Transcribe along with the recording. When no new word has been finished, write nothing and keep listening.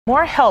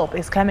More help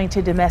is coming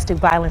to domestic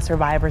violence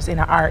survivors in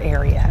our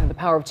area. The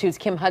Power of Two's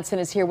Kim Hudson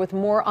is here with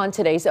more on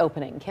today's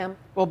opening. Kim?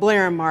 Well,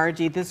 Blair and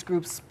Margie, this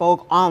group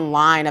spoke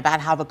online about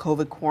how the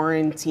COVID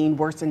quarantine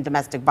worsened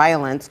domestic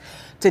violence.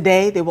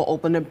 Today, they will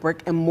open a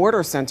brick and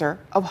mortar center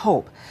of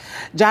hope.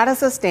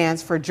 JADASA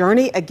stands for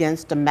Journey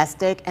Against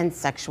Domestic and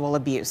Sexual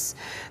Abuse.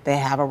 They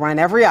have a run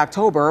every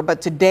October,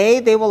 but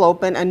today they will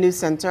open a new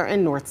center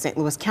in North St.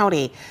 Louis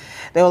County.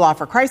 They will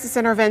offer crisis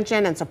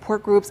intervention and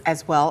support groups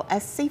as well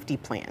as safety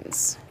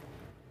plans.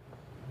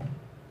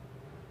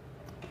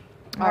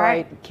 All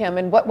right, Kim,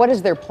 and what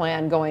is their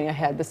plan going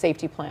ahead, the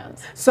safety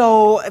plans?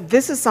 So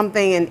this is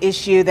an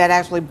issue that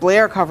actually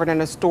Blair covered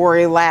in a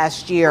story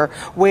last year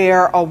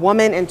where a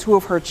woman and two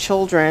of her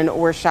children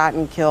were shot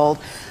and killed.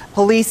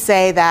 Police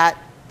say that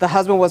the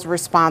husband was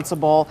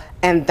responsible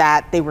and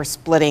that they were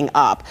splitting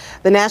up.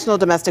 The National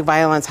Domestic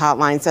Violence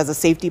Hotline says a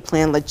safety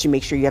plan lets you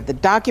make sure you have the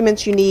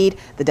documents you need,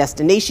 the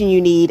destination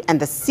you need, and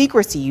the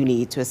secrecy you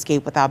need to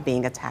escape without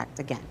being attacked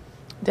again.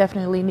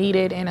 Definitely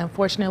needed, and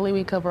unfortunately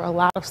we cover a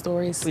lot of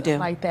stories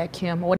like that, Kim.